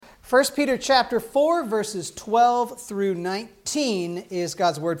1 Peter chapter 4, verses 12 through 19 is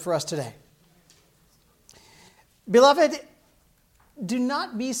God's word for us today. Beloved, do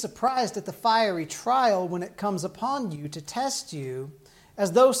not be surprised at the fiery trial when it comes upon you to test you,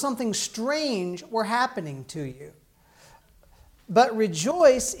 as though something strange were happening to you. But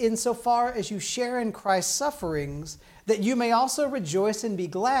rejoice insofar as you share in Christ's sufferings, that you may also rejoice and be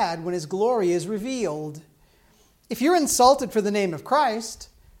glad when His glory is revealed. If you're insulted for the name of Christ,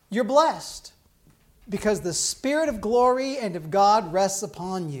 you're blessed, because the Spirit of glory and of God rests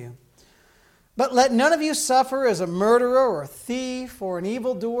upon you. But let none of you suffer as a murderer or a thief or an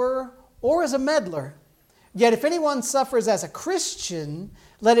evildoer or as a meddler. Yet if anyone suffers as a Christian,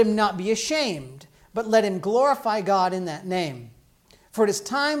 let him not be ashamed, but let him glorify God in that name. For it is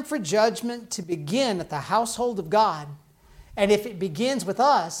time for judgment to begin at the household of God. And if it begins with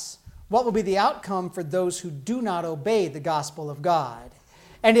us, what will be the outcome for those who do not obey the gospel of God?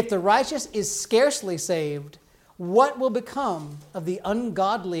 And if the righteous is scarcely saved, what will become of the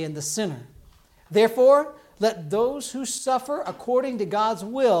ungodly and the sinner? Therefore, let those who suffer according to God's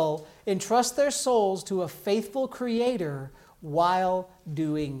will entrust their souls to a faithful Creator while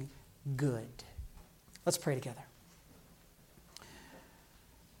doing good. Let's pray together.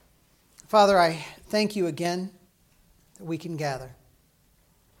 Father, I thank you again that we can gather.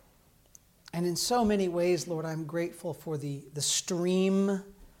 And in so many ways, Lord, I'm grateful for the stream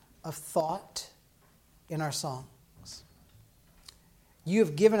of thought in our songs. You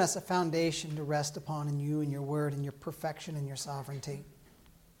have given us a foundation to rest upon in you and your word and your perfection and your sovereignty.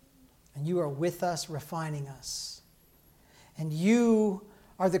 And you are with us, refining us. And you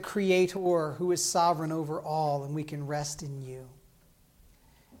are the Creator who is sovereign over all, and we can rest in you.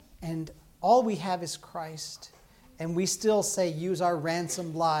 And all we have is Christ. And we still say, use our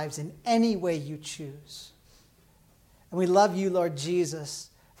ransomed lives in any way you choose. And we love you, Lord Jesus,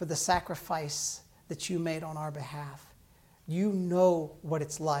 for the sacrifice that you made on our behalf. You know what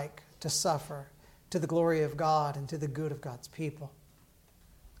it's like to suffer to the glory of God and to the good of God's people.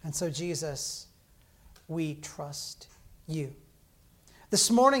 And so, Jesus, we trust you.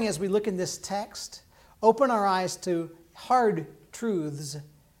 This morning, as we look in this text, open our eyes to hard truths,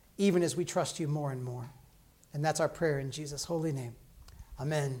 even as we trust you more and more. And that's our prayer in Jesus' holy name.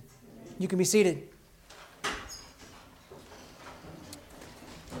 Amen. You can be seated.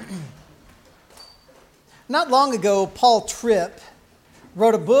 Not long ago, Paul Tripp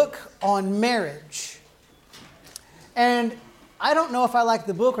wrote a book on marriage. And I don't know if I like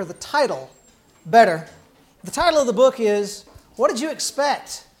the book or the title better. The title of the book is, What Did You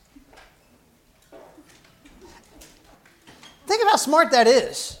Expect? Think of how smart that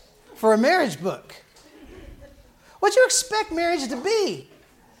is for a marriage book. What do you expect marriage to be?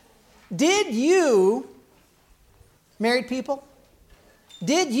 Did you, married people,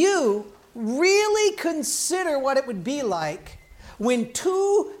 did you really consider what it would be like when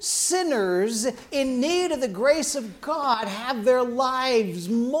two sinners in need of the grace of God have their lives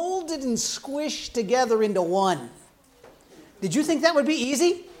molded and squished together into one? Did you think that would be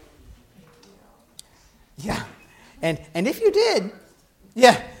easy? Yeah. And if you did,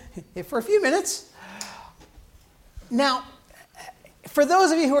 yeah, for a few minutes. Now, for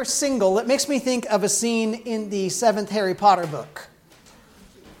those of you who are single, it makes me think of a scene in the 7th Harry Potter book.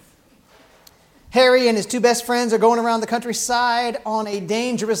 Harry and his two best friends are going around the countryside on a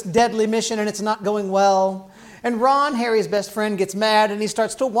dangerous, deadly mission, and it's not going well. And Ron, Harry's best friend, gets mad, and he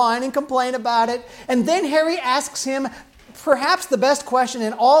starts to whine and complain about it. And then Harry asks him, perhaps the best question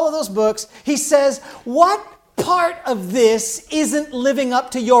in all of those books. He says, what part of this isn't living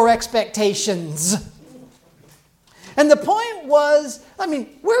up to your expectations? And the point was,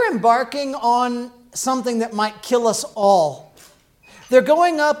 we're embarking on something that might kill us all. They're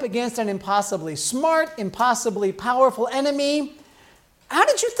going up against an impossibly smart, impossibly powerful enemy. How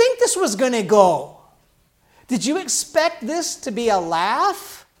did you think this was going to go? Did you expect this to be a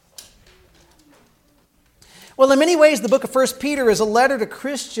laugh? Well, in many ways, the book of 1 Peter is a letter to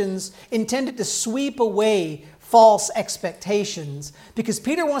Christians intended to sweep away false expectations, because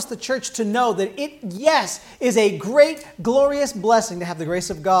Peter wants the church to know that it, yes, is a great, glorious blessing to have the grace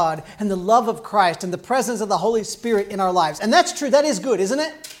of God and the love of Christ and the presence of the Holy Spirit in our lives. And that's true. That is good, isn't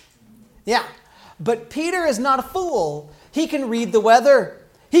it? Yeah. But Peter is not a fool. He can read the weather.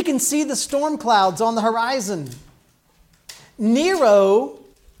 He can see the storm clouds on the horizon. Nero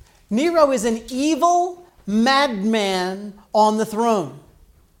is an evil madman on the throne.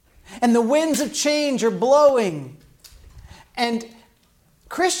 And the winds of change are blowing. And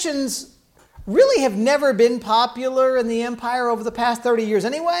Christians really have never been popular in the empire over the past 30 years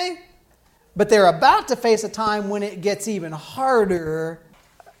anyway. But they're about to face a time when it gets even harder.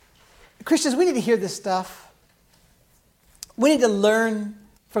 Christians, we need to hear this stuff. We need to learn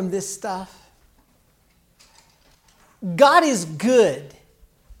from this stuff. God is good.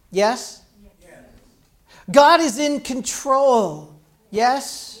 Yes? Yes. God is in control.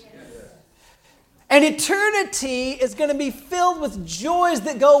 Yes? Yes. And eternity is going to be filled with joys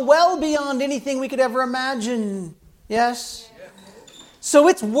that go well beyond anything we could ever imagine. Yes? Yes. So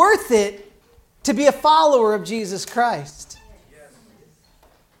it's worth it to be a follower of Jesus Christ. Yes.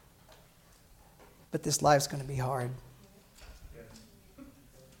 But this life's going to be hard.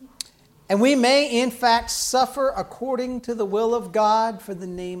 And we may, in fact, suffer according to the will of God for the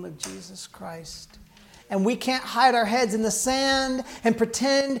name of Jesus Christ. And we can't hide our heads in the sand and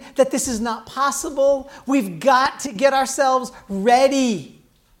pretend that this is not possible. We've got to get ourselves ready.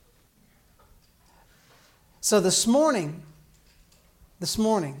 So this morning, we're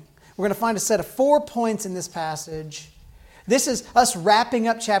going to find a set of 4 points in this passage. This is us wrapping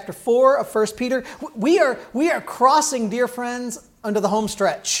up chapter 4 of 1 Peter. We are crossing, dear friends, under the home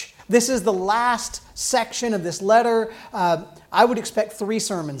stretch. This is the last section of this letter. I would expect 3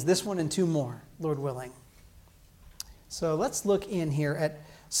 sermons, this one and 2 more, Lord willing. So let's look in here at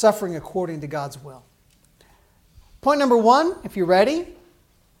suffering according to God's will. Point number 1, if you're ready,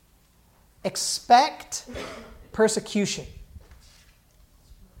 expect persecution.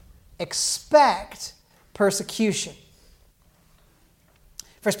 Expect persecution.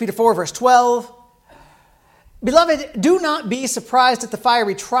 1 Peter 4, verse 12. Beloved, do not be surprised at the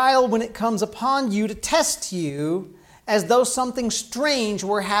fiery trial when it comes upon you to test you, as though something strange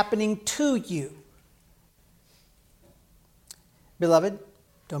were happening to you. Beloved,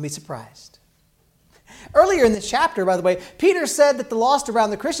 don't be surprised. Earlier in this chapter, by the way, Peter said that the lost around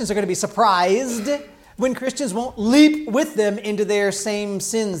the Christians are going to be surprised when Christians won't leap with them into their same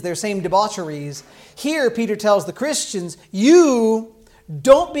sins, their same debaucheries. Here, Peter tells the Christians, you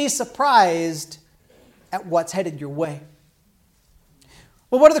don't be surprised at what's headed your way.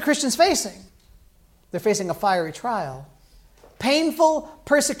 Well, what are the Christians facing? They're facing a fiery trial. Painful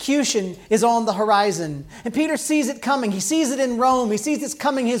persecution is on the horizon. And Peter sees it coming. He sees it in Rome. He sees it's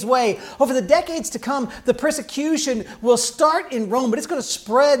coming his way. Over the decades to come, the persecution will start in Rome, but it's going to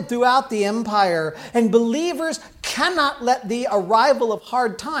spread throughout the empire. And believers cannot let the arrival of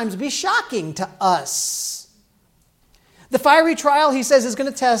hard times be shocking to us. The fiery trial, he says, is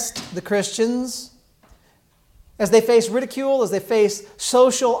going to test the Christians as they face ridicule, as they face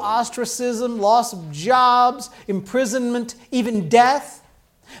social ostracism, loss of jobs, imprisonment, even death.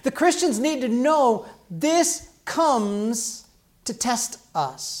 The Christians need to know this comes to test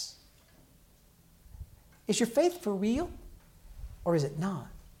us. Is your faith for real or is it not?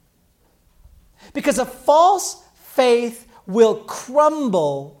 Because a false faith will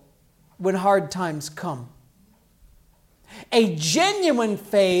crumble when hard times come. A genuine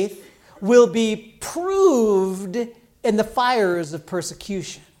faith will be proved in the fires of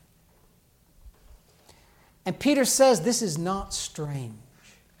persecution. And Peter says this is not strange.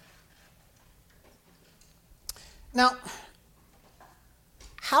 Now,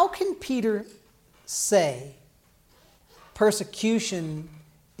 how can Peter say persecution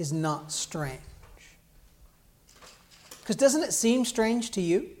is not strange? Because doesn't it seem strange to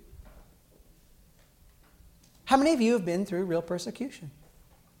you? How many of you have been through real persecution?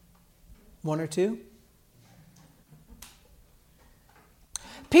 1 or 2?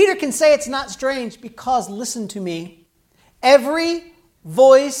 Peter can say it's not strange because, listen to me, every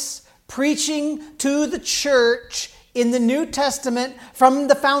voice preaching to the church in the New Testament from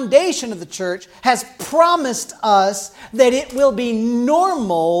the foundation of the church has promised us that it will be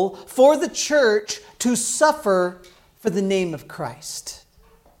normal for the church to suffer for the name of Christ.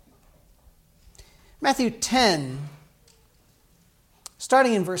 Matthew 10,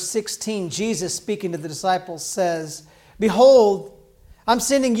 starting in verse 16, Jesus, speaking to the disciples, says, "Behold, I'm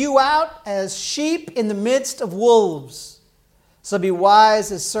sending you out as sheep in the midst of wolves. So be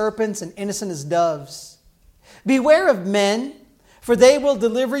wise as serpents and innocent as doves. Beware of men, for they will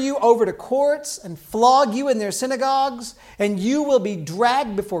deliver you over to courts and flog you in their synagogues, and you will be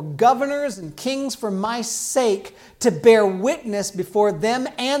dragged before governors and kings for my sake to bear witness before them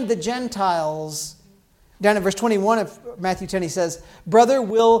and the Gentiles." Down in verse 21 of Matthew 10, he says, "Brother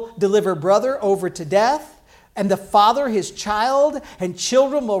will deliver brother over to death, and the father his child, and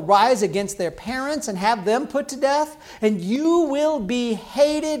children will rise against their parents and have them put to death, and you will be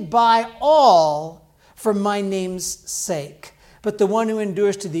hated by all for my name's sake. But the one who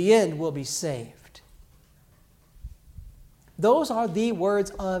endures to the end will be saved." Those are the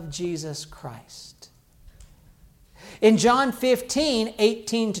words of Jesus Christ. In John 15,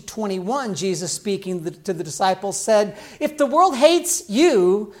 18 to 21, Jesus speaking to the disciples said, "If the world hates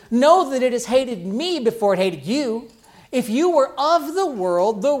you, know that it has hated me before it hated you. If you were of the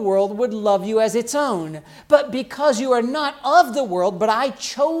world would love you as its own. But because you are not of the world, but I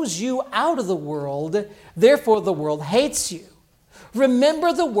chose you out of the world, therefore the world hates you.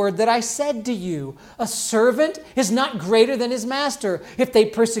 Remember the word that I said to you, a servant is not greater than his master. If they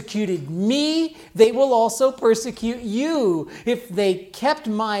persecuted me, they will also persecute you. If they kept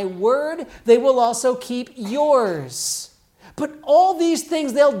my word, they will also keep yours. But all these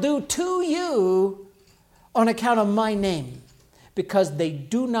things they'll do to you on account of my name, because they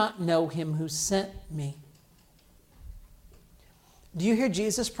do not know him who sent me." Do you hear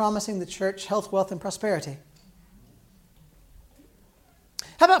Jesus promising the church health, wealth, and prosperity?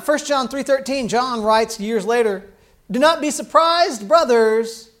 How about 1 John 3:13? John writes years later, "Do not be surprised,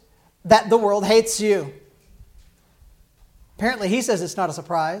 brothers, that the world hates you." Apparently he says it's not a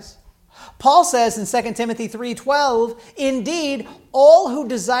surprise. Paul says in 2 Timothy 3:12, "Indeed, all who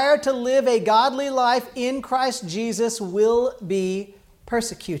desire to live a godly life in Christ Jesus will be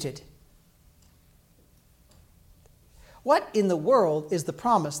persecuted." What in the world is the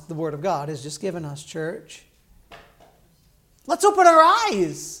promise the Word of God has just given us, church? Let's open our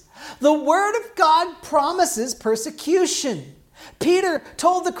eyes. The Word of God promises persecution. Peter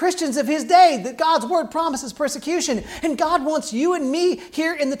told the Christians of his day that God's Word promises persecution, and God wants you and me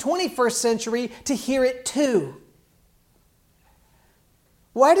here in the 21st century to hear it too.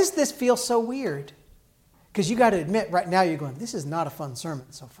 Why does this feel so weird? Because you got to admit right now you're going, this is not a fun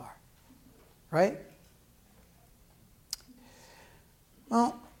sermon so far, right?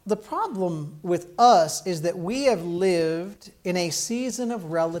 Well, the problem with us is that we have lived in a season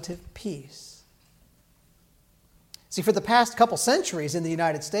of relative peace. See, for the past couple centuries in the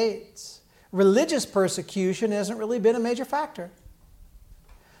United States, religious persecution hasn't really been a major factor.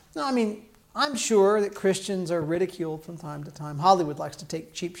 No, I mean, I'm sure that Christians are ridiculed from time to time. Hollywood likes to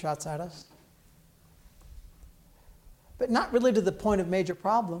take cheap shots at us. But not really to the point of major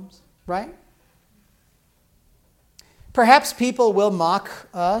problems, right? Perhaps people will mock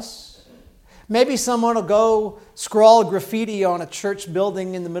us. Maybe someone will go scrawl graffiti on a church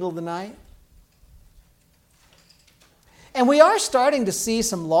building in the middle of the night. And we are starting to see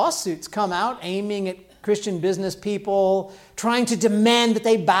some lawsuits come out aiming at Christian business people, trying to demand that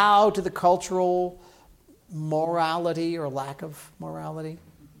they bow to the cultural morality or lack of morality.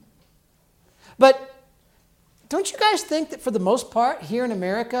 But don't you guys think that for the most part here in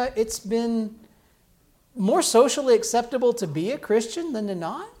America, it's been more socially acceptable to be a Christian than to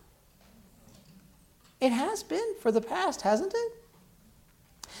not? It has been for the past, hasn't it?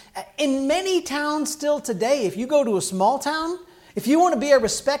 In many towns still today, if you go to a small town, if you want to be a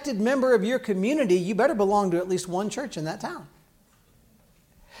respected member of your community, you better belong to at least one church in that town.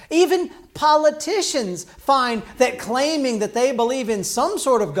 Even politicians find that claiming that they believe in some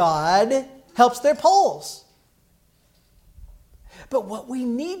sort of God helps their polls. But what we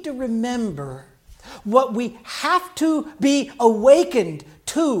need to remember, what we have to be awakened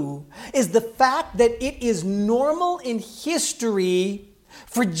to, is the fact that it is normal in history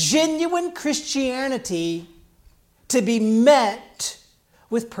for genuine Christianity to be met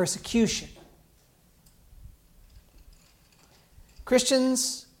with persecution.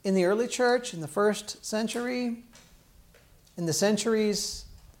 Christians in the early church, in the first century, in the centuries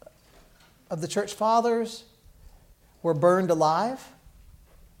of the church fathers, were burned alive.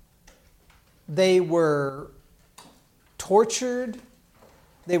 They were tortured.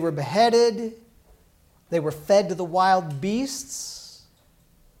 They were beheaded. They were fed to the wild beasts.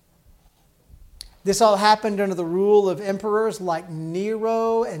 This all happened under the rule of emperors like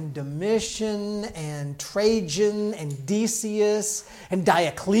Nero and Domitian and Trajan and Decius and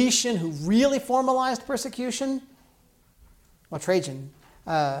Diocletian, who really formalized persecution.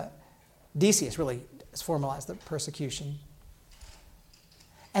 Well, Decius really formalized the persecution.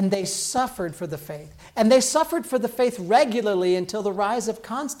 And they suffered for the faith. And they suffered for the faith regularly until the rise of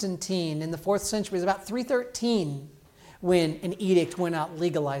Constantine in the 4th century. It was about 313 when an edict went out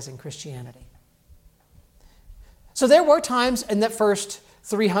legalizing Christianity. So there were times in that first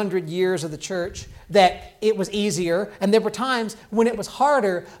 300 years of the church that it was easier, and there were times when it was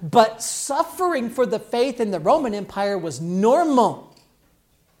harder, but suffering for the faith in the Roman Empire was normal.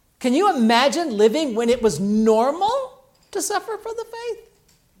 Can you imagine living when it was normal to suffer for the faith?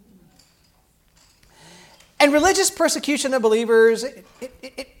 And religious persecution of believers,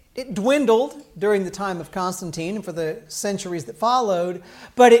 it dwindled during the time of Constantine and for the centuries that followed,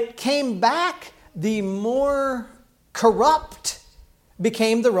 but it came back the more corrupt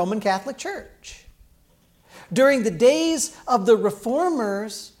became the Roman Catholic Church. during the days of the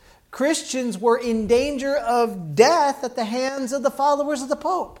Reformers, Christians were in danger of death at the hands of the followers of the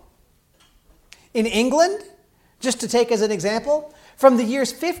Pope. In England, just to take as an example, from the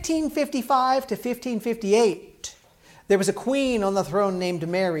years 1555 to 1558, there was a queen on the throne named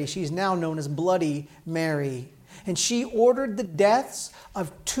Mary. She's now known as Bloody Mary. And she ordered the deaths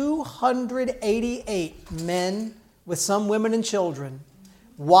of 288 men, with some women and children.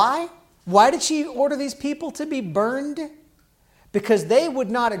 Why? Why did she order these people to be burned? Because they would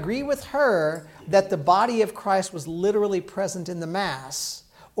not agree with her that the body of Christ was literally present in the Mass,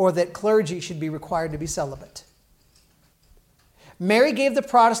 or that clergy should be required to be celibate. Mary gave the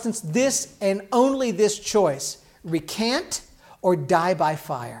Protestants this and only this choice: recant or die by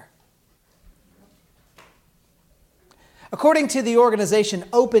fire. According to the organization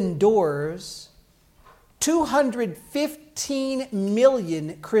Open Doors, 215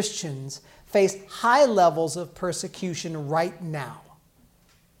 million Christians face high levels of persecution right now.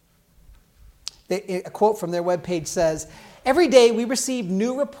 A quote from their webpage says, "Every day we receive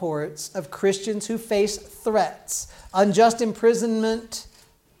new reports of Christians who face threats, unjust imprisonment,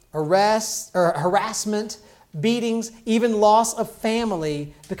 arrest, or harassment, beatings, even loss of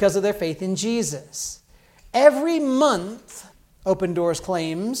family because of their faith in Jesus. Every month," Open Doors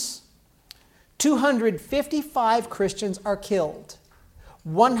claims, 255 Christians are killed.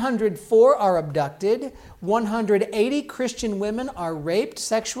 104 are abducted. 180 Christian women are raped,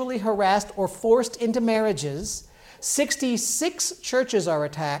 sexually harassed, or forced into marriages. 66 churches are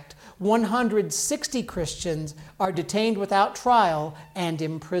attacked. 160 Christians are detained without trial and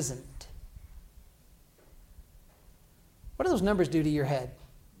imprisoned. What do those numbers do to your head?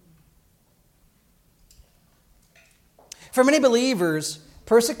 For many believers,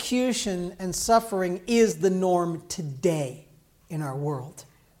 persecution and suffering is the norm today in our world.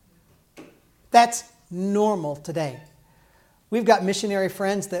 That's normal today. We've got missionary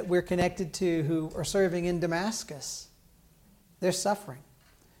friends that we're connected to who are serving in Damascus. They're suffering.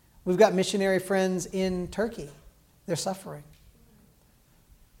 We've got missionary friends in Turkey. They're suffering.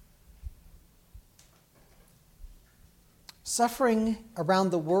 Suffering around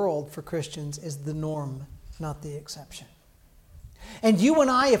the world for Christians is the norm, not the exception. And you and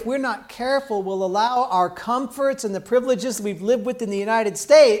I, if we're not careful, will allow our comforts and the privileges we've lived with in the United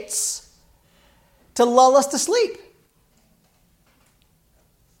States to lull us to sleep.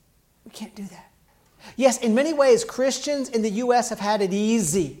 We can't do that. Yes, in many ways, Christians in the U.S. have had it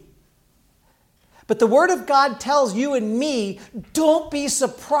easy. But the Word of God tells you and me, don't be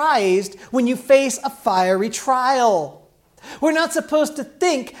surprised when you face a fiery trial. We're not supposed to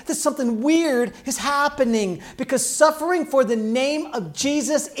think that something weird is happening, because suffering for the name of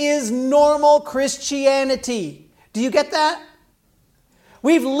Jesus is normal Christianity. Do you get that?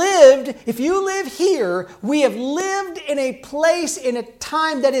 We've lived, if you live here, we have lived in a place, in a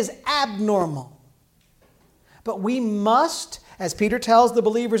time that is abnormal. But we must, as Peter tells the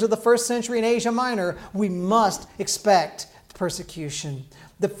believers of the first century in Asia Minor, we must expect persecution.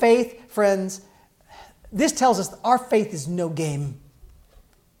 The faith, friends, this tells us that our faith is no game.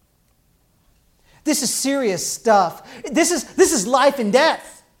 This is serious stuff. This is life and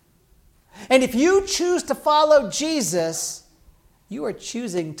death. And if you choose to follow Jesus, you are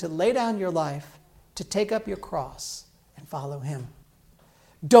choosing to lay down your life, to take up your cross and follow Him.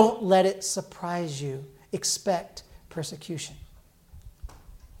 Don't let it surprise you. Expect persecution.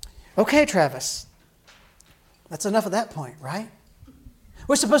 Okay, Travis. That's enough of that point, right?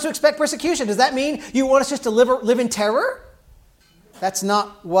 We're supposed to expect persecution. Does that mean you want us just to live in terror? That's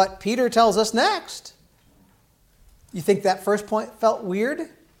not what Peter tells us next. You think that first point felt weird?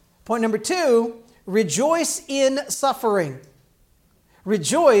 Point number 2, rejoice in suffering.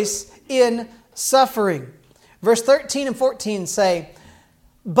 Rejoice in suffering. Verse 13 and 14 say,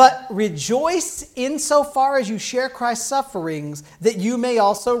 "But rejoice insofar as you share Christ's sufferings, that you may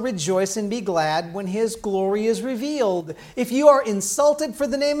also rejoice and be glad when His glory is revealed. If you are insulted for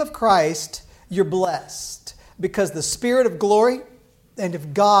the name of Christ, you're blessed, because the Spirit of glory and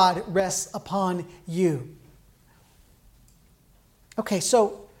of God rests upon you." Okay,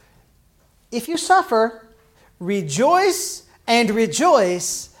 so if you suffer, rejoice and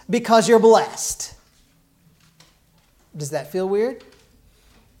rejoice because you're blessed. Does that feel weird?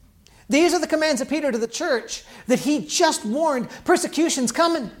 These are the commands of Peter to the church that he just warned persecution's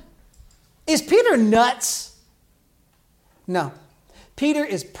coming. Is Peter nuts? No. Peter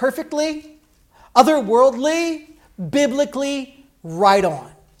is perfectly, otherworldly, biblically right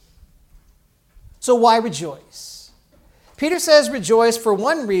on. So why rejoice? Peter says rejoice for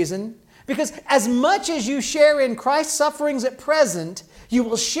one reason, because as much as you share in Christ's sufferings at present, You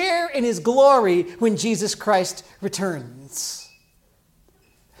will share in his glory when Jesus Christ returns.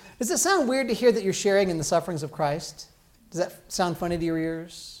 Does it sound weird to hear that you're sharing in the sufferings of Christ? Does that sound funny to your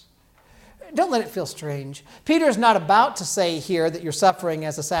ears? Don't let it feel strange. Peter's not about to say here that you're suffering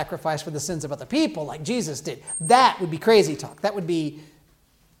as a sacrifice for the sins of other people like Jesus did. That would be crazy talk. That would be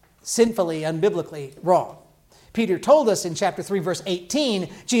sinfully, unbiblically wrong. Peter told us in chapter 3, verse 18,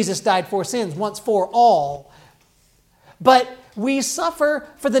 Jesus died for sins once for all. But we suffer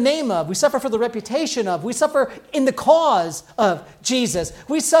for the name of, we suffer for the reputation of, we suffer in the cause of Jesus.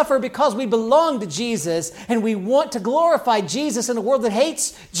 We suffer because we belong to Jesus and we want to glorify Jesus in a world that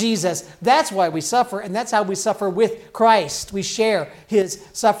hates Jesus. That's why we suffer, and that's how we suffer with Christ. We share his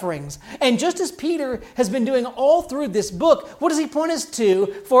sufferings. And just as Peter has been doing all through this book, what does he point us to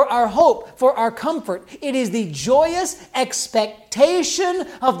for our hope, for our comfort? It is the joyous expectation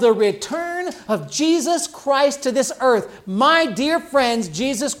of the return of Jesus Christ to this earth. My dear friends,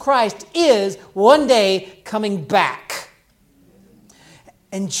 Jesus Christ is one day coming back.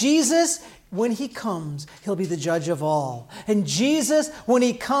 And Jesus, when he comes, he'll be the judge of all. And Jesus, when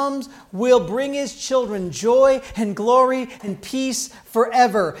he comes, will bring his children joy and glory and peace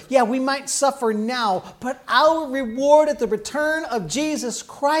forever. Yeah, we might suffer now, but our reward at the return of Jesus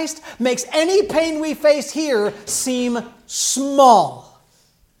Christ makes any pain we face here seem small.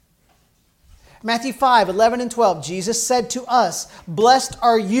 Matthew 5, 11 and 12, Jesus said to us, "Blessed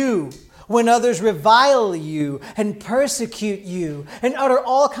are you when others revile you and persecute you and utter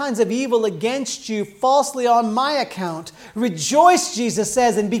all kinds of evil against you falsely on my account. Rejoice," Jesus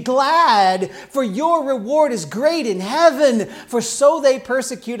says, "and be glad, for your reward is great in heaven, for so they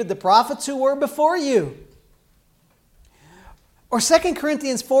persecuted the prophets who were before you." Or 2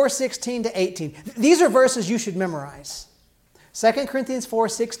 Corinthians 4, 16 to 18. These are verses you should memorize. 2 Corinthians 4,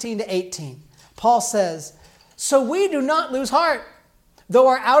 16 to 18. Paul says, "So we do not lose heart. Though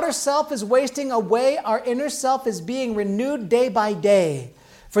our outer self is wasting away, our inner self is being renewed day by day.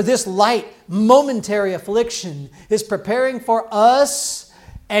 For this light, momentary affliction is preparing for us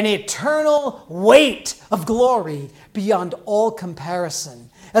an eternal weight of glory beyond all comparison.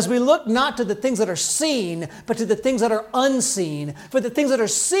 As we look not to the things that are seen, but to the things that are unseen. For the things that are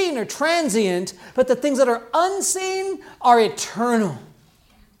seen are transient, but the things that are unseen are eternal."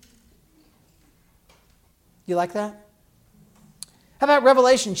 You like that? How about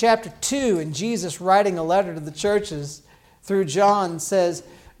Revelation chapter 2 and Jesus writing a letter to the churches through John says,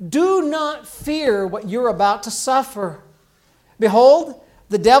 "Do not fear what you're about to suffer. Behold,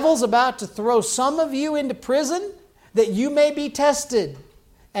 the devil's about to throw some of you into prison that you may be tested.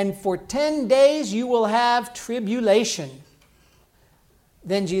 And for 10 days you will have tribulation."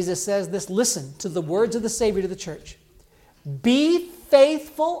 Then Jesus says this, listen to the words of the Savior to the church. "Be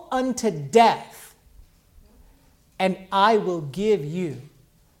faithful unto death, and I will give you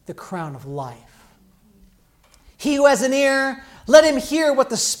the crown of life." He who has an ear, let him hear what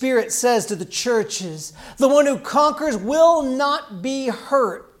the Spirit says to the churches. The one who conquers will not be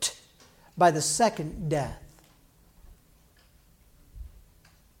hurt by the second death.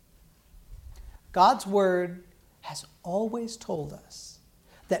 God's Word has always told us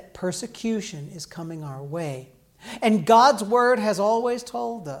that persecution is coming our way. And God's Word has always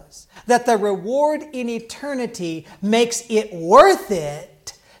told us that the reward in eternity makes it worth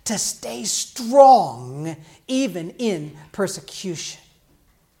it to stay strong even in persecution.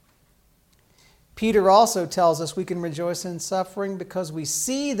 Peter also tells us we can rejoice in suffering because we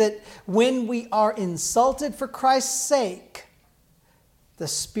see that when we are insulted for Christ's sake, the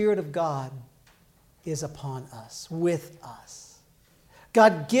Spirit of God is upon us, with us.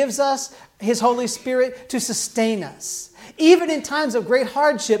 God gives us His Holy Spirit to sustain us. Even in times of great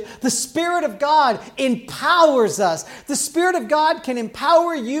hardship, the Spirit of God empowers us. The Spirit of God can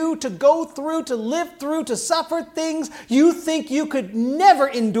empower you to go through, to live through, to suffer things you think you could never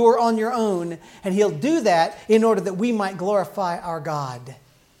endure on your own. And He'll do that in order that we might glorify our God.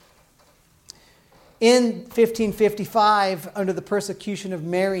 In 1555, under the persecution of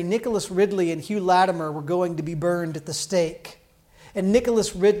Mary, Nicholas Ridley and Hugh Latimer were going to be burned at the stake. And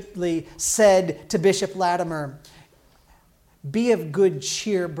Nicholas Ridley said to Bishop Latimer, "Be of good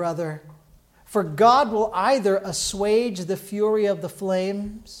cheer, brother, for God will either assuage the fury of the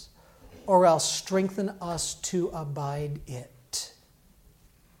flames or else strengthen us to abide it."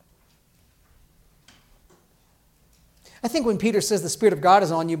 I think when Peter says the Spirit of God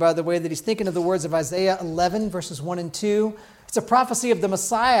is on you, by the way, that he's thinking of the words of Isaiah 11, verses 1 and 2. It's a prophecy of the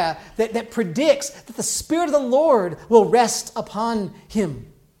Messiah that predicts that the Spirit of the Lord will rest upon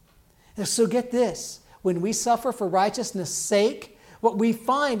him. And so get this. When we suffer for righteousness' sake, what we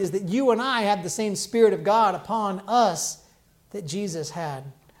find is that you and I have the same Spirit of God upon us that Jesus had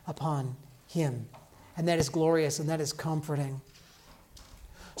upon him. And that is glorious and that is comforting.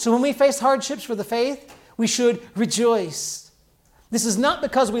 So when we face hardships for the faith, we should rejoice. This is not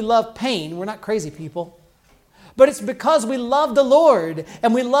because we love pain. We're not crazy people. But it's because we love the Lord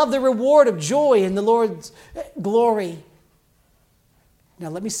and we love the reward of joy in the Lord's glory. Now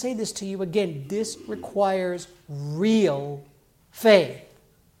let me say this to you again. This requires real faith.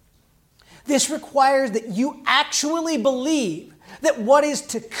 This requires that you actually believe that what is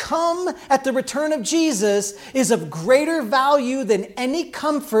to come at the return of Jesus is of greater value than any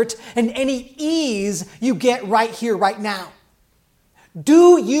comfort and any ease you get right here, right now.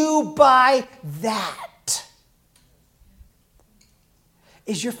 Do you buy that?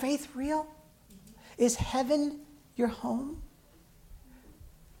 Is your faith real? Is heaven your home?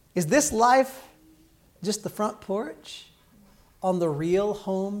 Is this life just the front porch on the real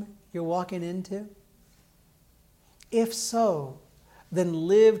home you're walking into? If so, then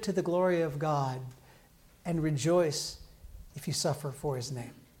live to the glory of God and rejoice if you suffer for His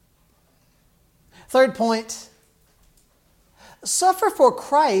name. Third point, suffer for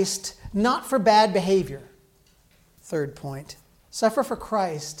Christ, not for bad behavior. Third point, suffer for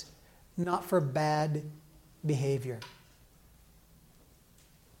Christ, not for bad behavior.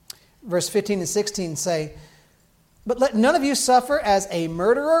 Verse 15 and 16 say, "But let none of you suffer as a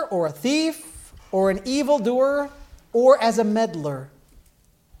murderer or a thief or an evildoer or as a meddler.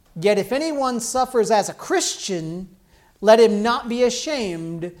 Yet if anyone suffers as a Christian, let him not be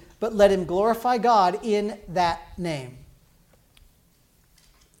ashamed, but let him glorify God in that name."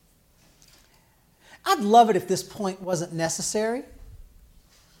 I'd love it if this point wasn't necessary.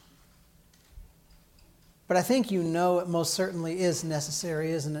 But I think you know it most certainly is necessary,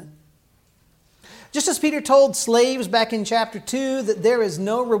 isn't it? Just as Peter told slaves back in chapter 2 that there is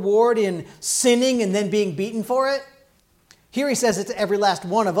no reward in sinning and then being beaten for it, here he says it to every last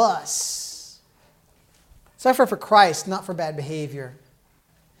one of us. Suffer for Christ, not for bad behavior.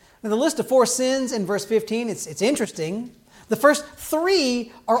 Now the list of 4 sins in verse 15, it's interesting. The first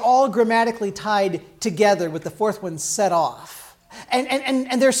 3 are all grammatically tied together with the 4th one set off.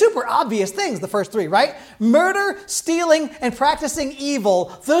 And they're super obvious things, the first 3, right? Murder, stealing, and practicing evil,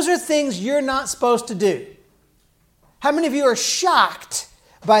 those are things you're not supposed to do. How many of you are shocked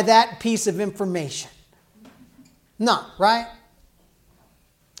by that piece of information? None, right?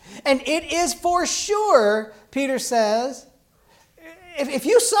 And it is for sure, Peter says, if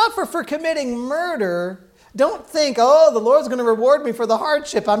you suffer for committing murder, don't think, oh, the Lord's going to reward me for the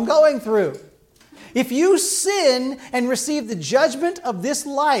hardship I'm going through. If you sin and receive the judgment of this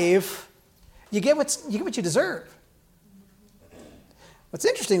life, you get what you deserve. What's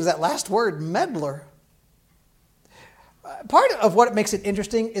interesting is that last word, meddler. Part of what makes it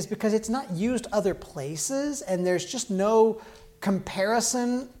interesting is because it's not used other places, and there's just no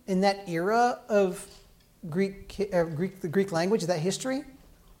comparison in that era of the Greek language, that history.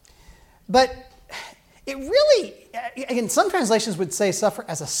 But it really, again, some translations would say suffer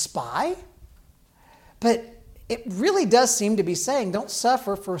as a spy. But it really does seem to be saying don't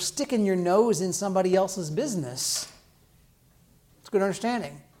suffer for sticking your nose in somebody else's business. It's a good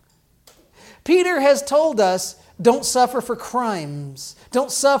understanding. Peter has told us don't suffer for crimes. Don't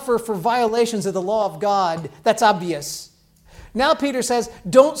suffer for violations of the law of God. That's obvious. Now Peter says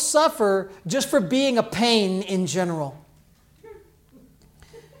don't suffer just for being a pain in general.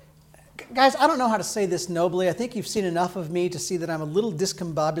 Guys, I don't know how to say this nobly. I think you've seen enough of me to see that I'm a little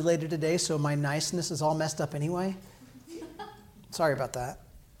discombobulated today, so my niceness is all messed up anyway. Sorry about that.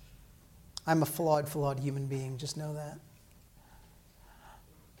 I'm a flawed human being. Just know that.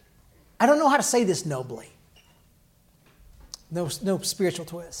 I don't know how to say this nobly. No spiritual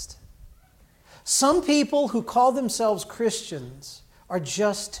twist. Some people who call themselves Christians are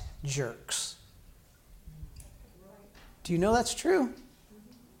just jerks. Do you know that's true?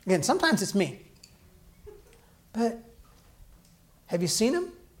 Again, sometimes it's me. But have you seen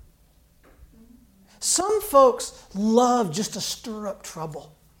them? Some folks love just to stir up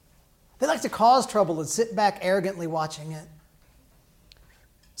trouble. They like to cause trouble and sit back arrogantly watching it.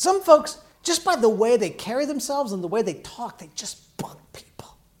 Some folks, just by the way they carry themselves and the way they talk, they just bug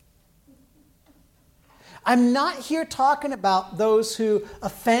people. I'm not here talking about those who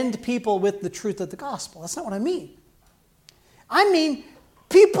offend people with the truth of the gospel. That's not what I mean. I mean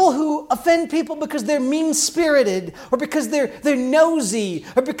people who offend people because they're mean-spirited, or because they're nosy,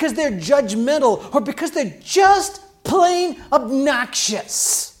 or because they're judgmental, or because they're just plain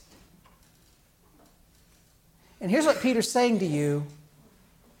obnoxious. And here's what Peter's saying to you.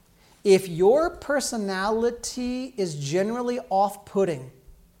 If your personality is generally off-putting,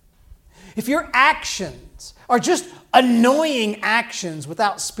 if your actions are just annoying actions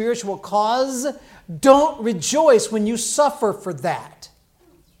without spiritual cause, don't rejoice when you suffer for that.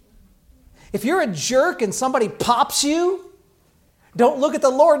 If you're a jerk and somebody pops you, don't look at the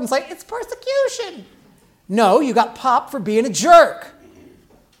Lord and say, it's persecution. No, you got popped for being a jerk.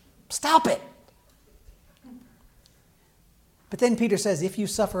 Stop it. But then Peter says, if you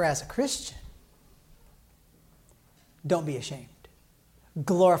suffer as a Christian, don't be ashamed.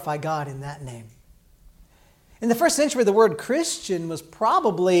 Glorify God in that name. In the first century, the word Christian was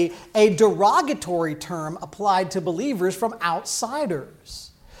probably a derogatory term applied to believers from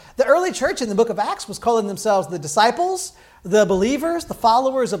outsiders. The early church in the book of Acts was calling themselves the disciples, the believers, the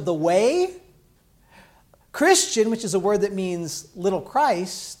followers of the way. Christian, which is a word that means little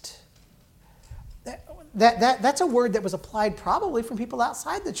Christ, that's a word that was applied probably from people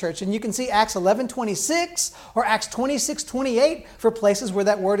outside the church. And you can see Acts 11:26 or Acts 26:28 for places where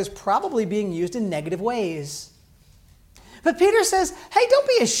that word is probably being used in negative ways. But Peter says, hey, don't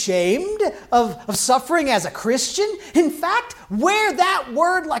be ashamed of suffering as a Christian. In fact, wear that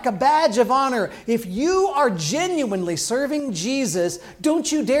word like a badge of honor. If you are genuinely serving Jesus,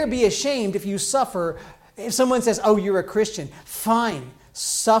 don't you dare be ashamed if you suffer. If someone says, oh, you're a Christian, fine.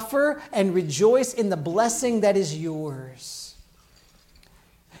 Suffer and rejoice in the blessing that is yours.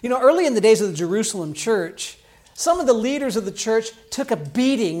 You know, early in the days of the Jerusalem church, some of the leaders of the church took a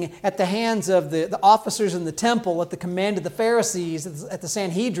beating at the hands of the officers in the temple at the command of the Pharisees at the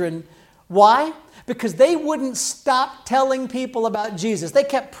Sanhedrin. Why? Because they wouldn't stop telling people about Jesus. They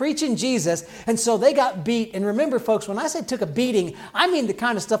kept preaching Jesus, and so they got beat. And remember, folks, when I say took a beating, I mean the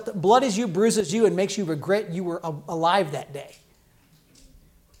kind of stuff that bloodies you, bruises you, and makes you regret you were alive that day.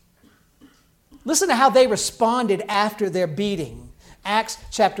 Listen to how they responded after their beating. Acts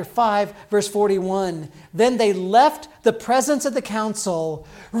chapter 5, verse 41. Then they left the presence of the council,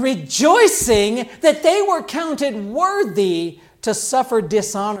 rejoicing that they were counted worthy to suffer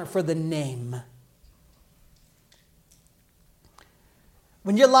dishonor for the name.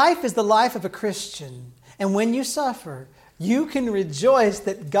 When your life is the life of a Christian, and when you suffer, you can rejoice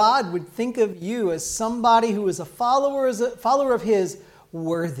that God would think of you as somebody who is a follower of His,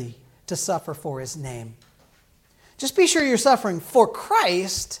 worthy to suffer for His name. Just be sure you're suffering for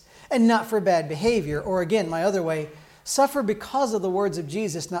Christ and not for bad behavior. Or again, my other way, suffer because of the words of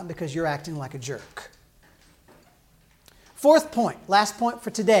Jesus, not because you're acting like a jerk. Fourth point, last point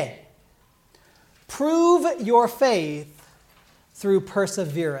for today. Prove your faith through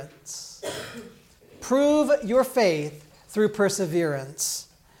perseverance. Prove your faith through perseverance.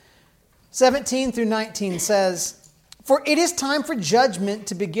 17 through 19 says, for it is time for judgment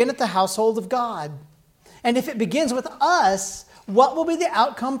to begin at the household of God. And if it begins with us, what will be the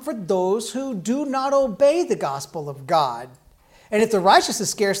outcome for those who do not obey the gospel of God? And if the righteous is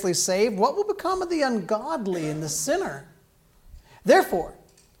scarcely saved, what will become of the ungodly and the sinner? Therefore,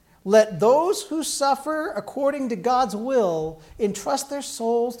 let those who suffer according to God's will entrust their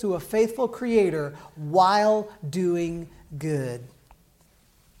souls to a faithful Creator while doing good.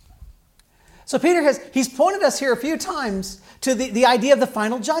 So he's pointed us here a few times to the idea of the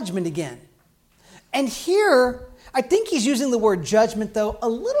final judgment again. And here, I think he's using the word judgment, though, a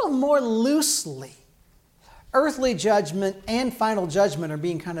little more loosely. Earthly judgment and final judgment are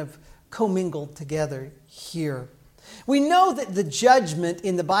being kind of commingled together here. We know that the judgment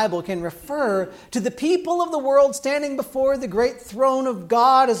in the Bible can refer to the people of the world standing before the great throne of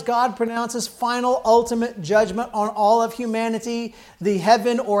God as God pronounces final, ultimate judgment on all of humanity, the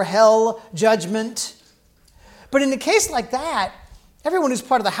heaven or hell judgment. But in a case like that, everyone who's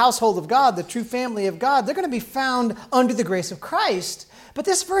part of the household of God, the true family of God, they're going to be found under the grace of Christ. But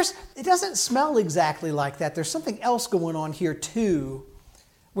this verse, it doesn't smell exactly like that. There's something else going on here too.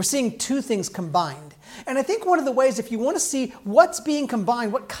 We're seeing two things combined. And I think one of the ways, if you want to see what's being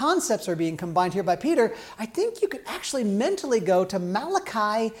combined, what concepts are being combined here by Peter, I think you could actually mentally go to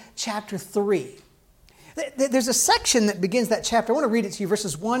Malachi chapter 3. There's a section that begins that chapter. I want to read it to you,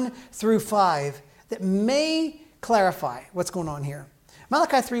 verses 1 through 5, that may clarify what's going on here.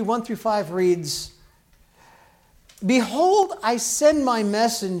 Malachi 3, 1 through 5 reads, behold, I send my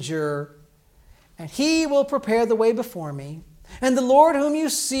messenger, and he will prepare the way before me. And the Lord whom you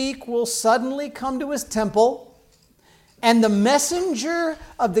seek will suddenly come to his temple. And the messenger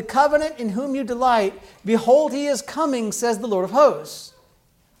of the covenant in whom you delight, behold, he is coming, says the Lord of hosts.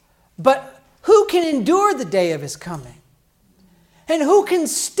 But who can endure the day of his coming? And who can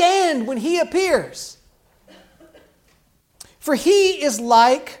stand when he appears? For he is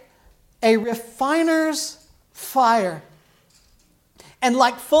like a refiner's fire and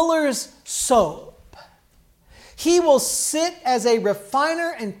like fuller's soap. He will sit as a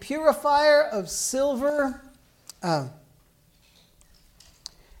refiner and purifier of silver. And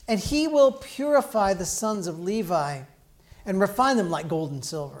he will purify the sons of Levi and refine them like gold and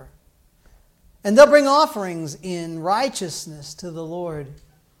silver. And they'll bring offerings in righteousness to the Lord.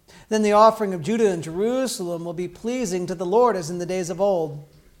 Then the offering of Judah and Jerusalem will be pleasing to the Lord as in the days of old,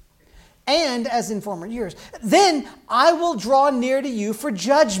 and as in former years. Then I will draw near to you for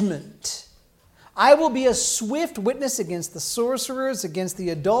judgment. I will be a swift witness against the sorcerers, against the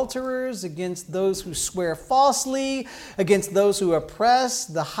adulterers, against those who swear falsely, against those who oppress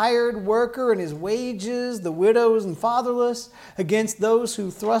the hired worker and his wages, the widows and fatherless, against those who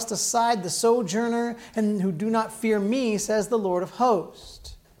thrust aside the sojourner and who do not fear me, says the Lord of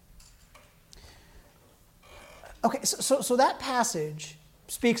hosts. Okay, so that passage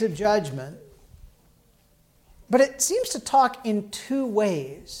speaks of judgment, but it seems to talk in two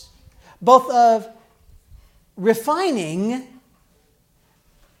ways. Both of refining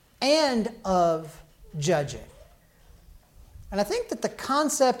and of judging. And I think that the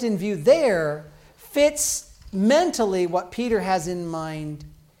concept in view there fits mentally what Peter has in mind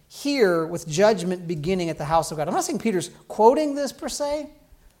here with judgment beginning at the house of God. I'm not saying Peter's quoting this per se,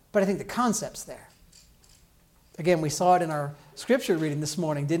 but I think the concept's there. Again, we saw it in our scripture reading this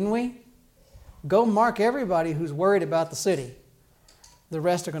morning, didn't we? Go mark everybody who's worried about the city. The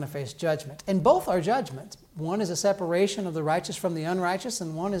rest are going to face judgment. And both are judgments. One is a separation of the righteous from the unrighteous,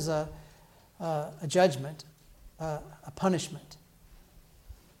 and one is a judgment, a punishment.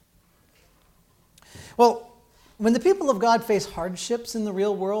 Well, when the people of God face hardships in the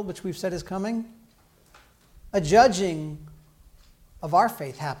real world, which we've said is coming, a judging of our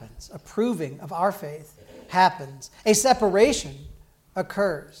faith happens. A proving of our faith happens. A separation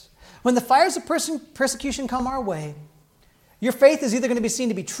occurs. When the fires of persecution come our way, your faith is either going to be seen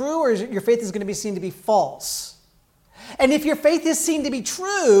to be true or your faith is going to be seen to be false. And if your faith is seen to be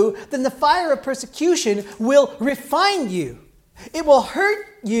true, then the fire of persecution will refine you. It will hurt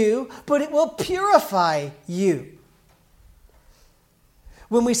you, but it will purify you.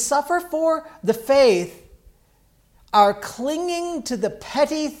 When we suffer for the faith, our clinging to the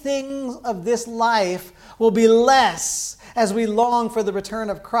petty things of this life will be less as we long for the return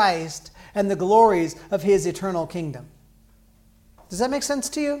of Christ and the glories of His eternal kingdom. Does that make sense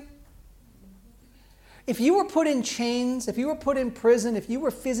to you? If you were put in chains, if you were put in prison, if you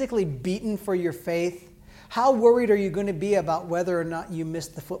were physically beaten for your faith, how worried are you going to be about whether or not you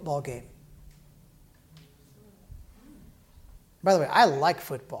missed the football game? By the way, I like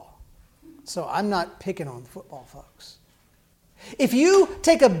football, so I'm not picking on football folks. If you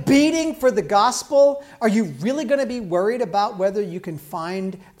take a beating for the gospel, are you really going to be worried about whether you can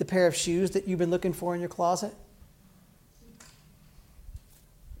find the pair of shoes that you've been looking for in your closet?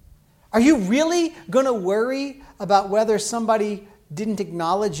 Are you really going to worry about whether somebody didn't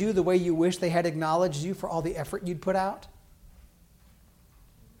acknowledge you the way you wish they had acknowledged you for all the effort you'd put out?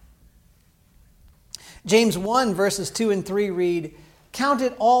 James 1 verses 2 and 3 read, "Count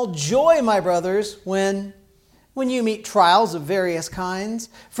it all joy, my brothers, when you meet trials of various kinds,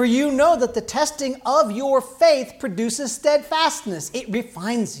 for you know that the testing of your faith produces steadfastness." It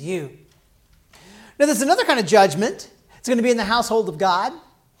refines you. Now there's another kind of judgment. It's going to be in the household of God.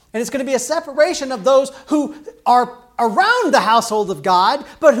 And it's going to be a separation of those who are around the household of God,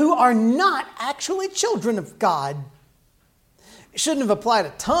 but who are not actually children of God. It shouldn't have applied a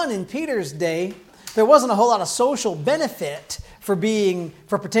ton in Peter's day. There wasn't a whole lot of social benefit for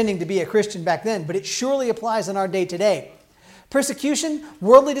pretending to be a Christian back then, but it surely applies in our day today. Persecution,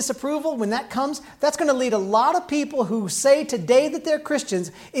 worldly disapproval, when that comes, that's going to lead a lot of people who say today that they're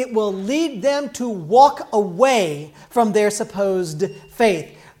Christians, it will lead them to walk away from their supposed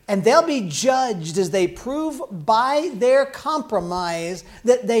faith. And they'll be judged as they prove by their compromise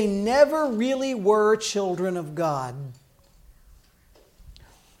that they never really were children of God.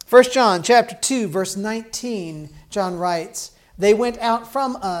 1 John chapter 2, verse 19, John writes, "They went out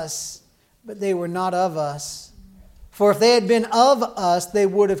from us, but they were not of us. For if they had been of us, they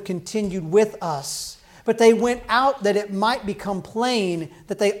would have continued with us. But they went out that it might become plain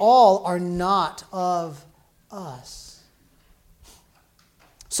that they all are not of us."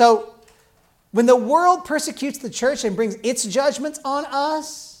 So, when the world persecutes the church and brings its judgments on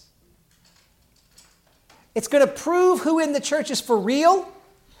us, it's going to prove who in the church is for real,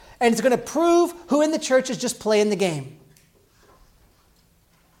 and it's going to prove who in the church is just playing the game.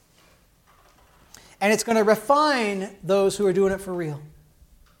 And it's going to refine those who are doing it for real.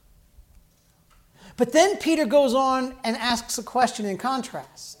 But then Peter goes on and asks a question in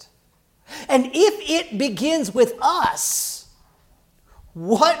contrast. And if it begins with us,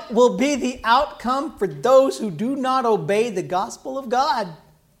 What will be the outcome for those who do not obey the gospel of God?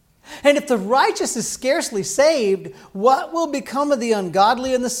 And if the righteous is scarcely saved, what will become of the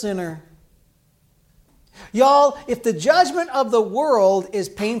ungodly and the sinner? Y'all, if the judgment of the world is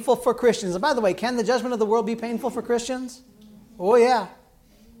painful for Christians, and by the way, can the judgment of the world be painful for Christians? Oh yeah.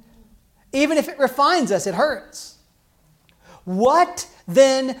 Even if it refines us, it hurts. What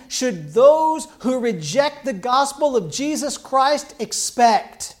then should those who reject the gospel of Jesus Christ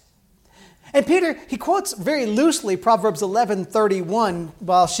expect? And Peter, he quotes very loosely Proverbs 11:31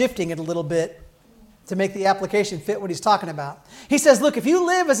 while shifting it a little bit to make the application fit what he's talking about. He says, look, if you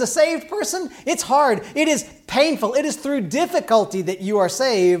live as a saved person, it's hard. It is painful. It is through difficulty that you are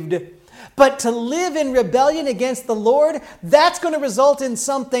saved. But to live in rebellion against the Lord, that's going to result in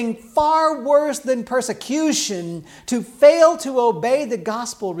something far worse than persecution. To fail to obey the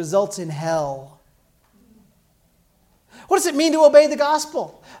gospel results in hell. What does it mean to obey the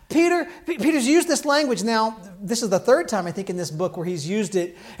gospel? Peter's used this language now. This is the third time, I think, in this book where he's used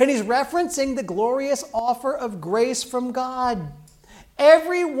it. And he's referencing the glorious offer of grace from God.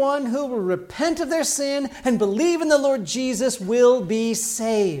 Everyone who will repent of their sin and believe in the Lord Jesus will be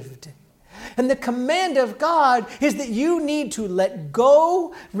saved. And the command of God is that you need to let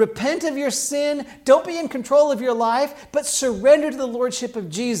go, repent of your sin, don't be in control of your life, but surrender to the lordship of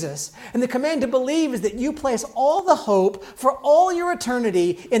Jesus. And the command to believe is that you place all the hope for all your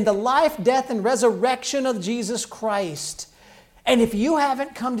eternity in the life, death, and resurrection of Jesus Christ. And if you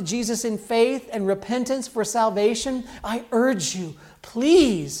haven't come to Jesus in faith and repentance for salvation, I urge you,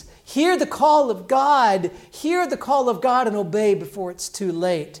 please hear the call of God. Hear the call of God and obey before it's too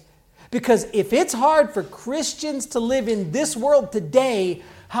late. Because if it's hard for Christians to live in this world today,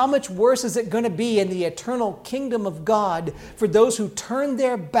 how much worse is it going to be in the eternal kingdom of God for those who turn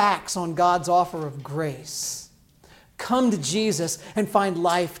their backs on God's offer of grace? Come to Jesus and find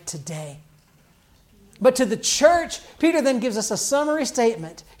life today. But to the church, Peter then gives us a summary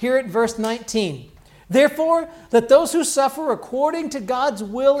statement here at verse 19. Therefore, let those who suffer according to God's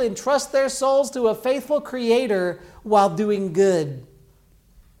will entrust their souls to a faithful Creator while doing good.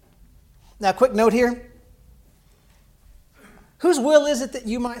 Now, quick note here. Whose will is it that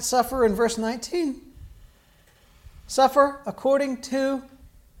you might suffer in verse 19? Suffer according to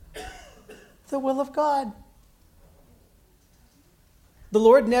the will of God. The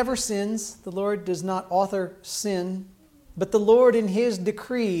Lord never sins. The Lord does not author sin. But the Lord in His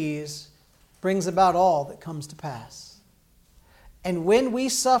decrees brings about all that comes to pass. And when we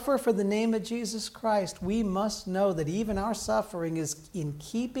suffer for the name of Jesus Christ, we must know that even our suffering is in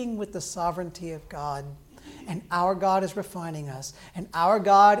keeping with the sovereignty of God. And our God is refining us. And our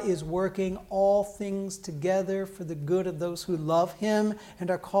God is working all things together for the good of those who love Him and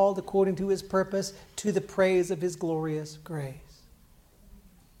are called according to His purpose to the praise of His glorious grace.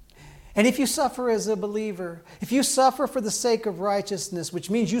 And if you suffer as a believer, if you suffer for the sake of righteousness, which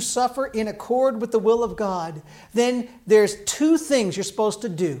means you suffer in accord with the will of God, then there's two things you're supposed to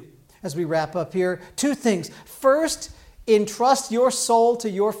do as we wrap up here. Two things. First, entrust your soul to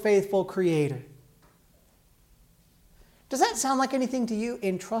your faithful Creator. Does that sound like anything to you?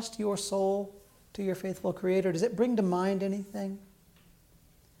 Entrust your soul to your faithful Creator. Does it bring to mind anything?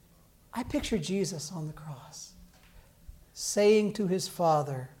 I picture Jesus on the cross saying to His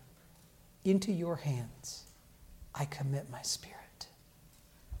Father, into your hands I commit my spirit.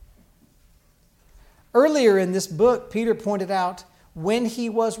 Earlier in this book, Peter pointed out, when he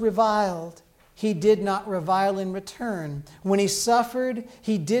was reviled, he did not revile in return. When he suffered,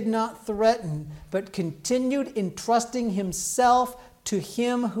 he did not threaten, but continued entrusting himself to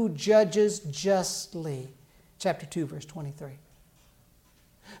Him who judges justly. Chapter 2, verse 23.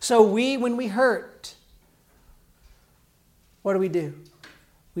 So when we hurt, what do?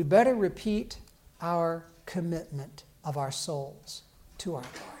 We better repeat our commitment of our souls to our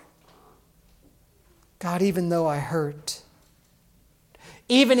Lord. God, even though I hurt,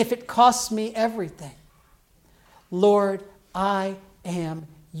 even if it costs me everything, Lord, I am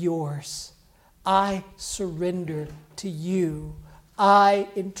yours. I surrender to you. I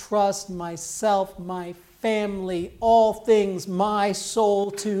entrust myself, my family, all things, my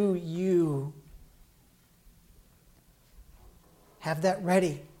soul to you. Have that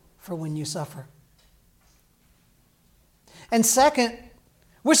ready for when you suffer. And second,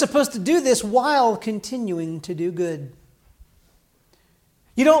 we're supposed to do this while continuing to do good.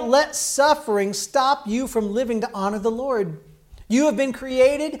 You don't let suffering stop you from living to honor the Lord. You have been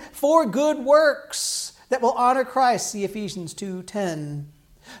created for good works that will honor Christ. See Ephesians 2:10.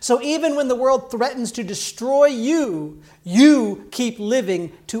 So even when the world threatens to destroy you, you keep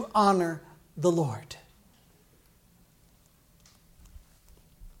living to honor the Lord.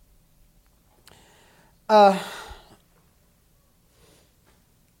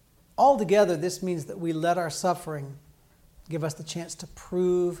 Altogether, this means that we let our suffering give us the chance to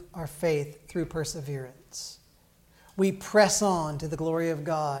prove our faith through perseverance. We press on to the glory of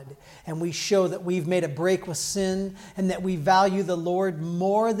God, and we show that we've made a break with sin and that we value the Lord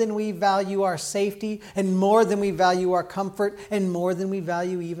more than we value our safety and more than we value our comfort and more than we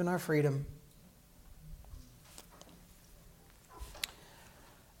value even our freedom.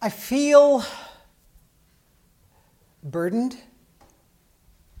 I feel burdened.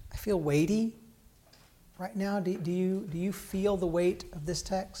 I feel weighty right now. Do you feel the weight of this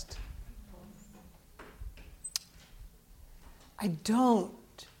text? I don't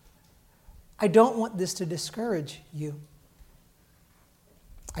want this to discourage you.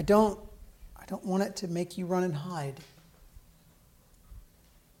 I don't want it to make you run and hide.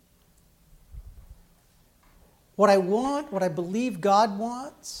 What I believe God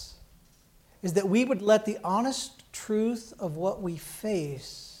wants, is that we would let the honest truth of what we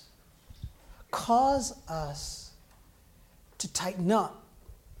face cause us to tighten up,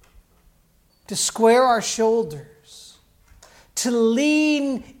 to square our shoulders, to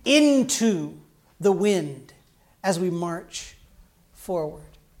lean into the wind as we march forward.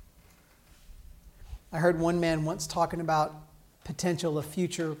 I heard one man once talking about potential of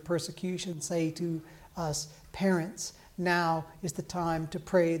future persecution say to us, parents, now is the time to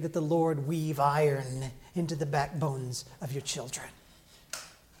pray that the Lord weave iron into the backbones of your children.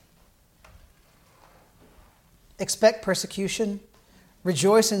 Expect persecution.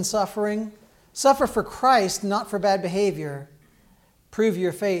 Rejoice in suffering. Suffer for Christ, not for bad behavior. Prove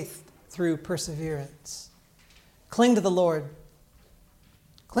your faith through perseverance. Cling to the Lord.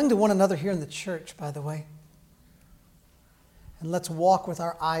 Cling to one another here in the church, by the way. And let's walk with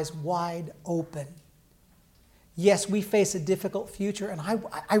our eyes wide open. Yes, we face a difficult future, and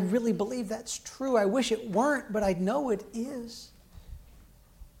I really believe that's true. I wish it weren't, but I know it is.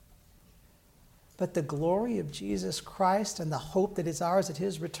 But the glory of Jesus Christ and the hope that is ours at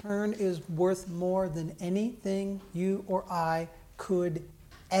His return is worth more than anything you or I could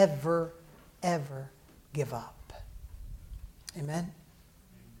ever give up. Amen?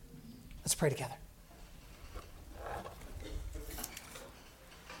 Let's pray together.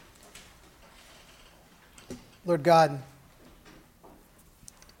 Lord God,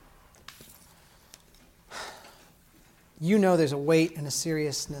 you know there's a weight and a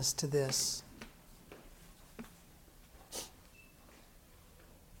seriousness to this.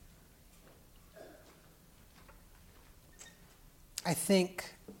 I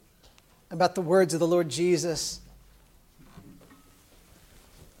think about the words of the Lord Jesus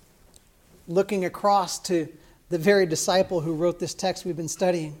looking across to the very disciple who wrote this text we've been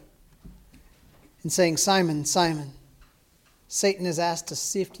studying and saying, Simon, Simon, Satan has asked to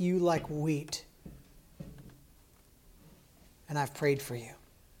sift you like wheat, and I've prayed for you.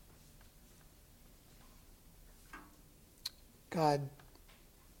 God,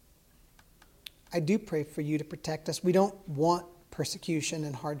 I do pray for you to protect us. We don't want persecution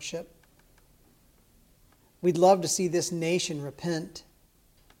and hardship. We'd love to see this nation repent.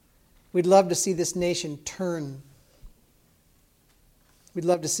 We'd love to see this nation turn. We'd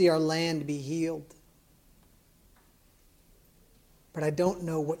love to see our land be healed. But I don't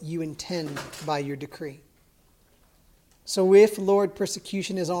know what you intend by your decree. So if, Lord,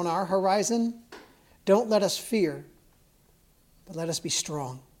 persecution is on our horizon, don't let us fear, but let us be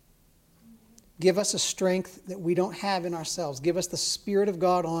strong. Give us a strength that we don't have in ourselves. Give us the Spirit of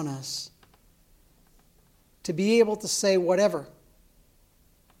God on us to be able to say whatever,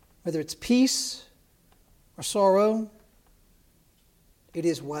 whether it's peace or sorrow, it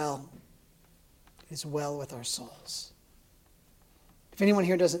is well. It is well with our souls. If anyone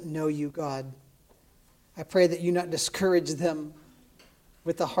here doesn't know you, God, I pray that you not discourage them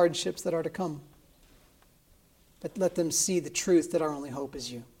with the hardships that are to come, but let them see the truth that our only hope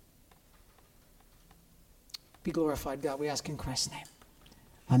is you. Be glorified, God, we ask in Christ's name.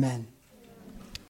 Amen.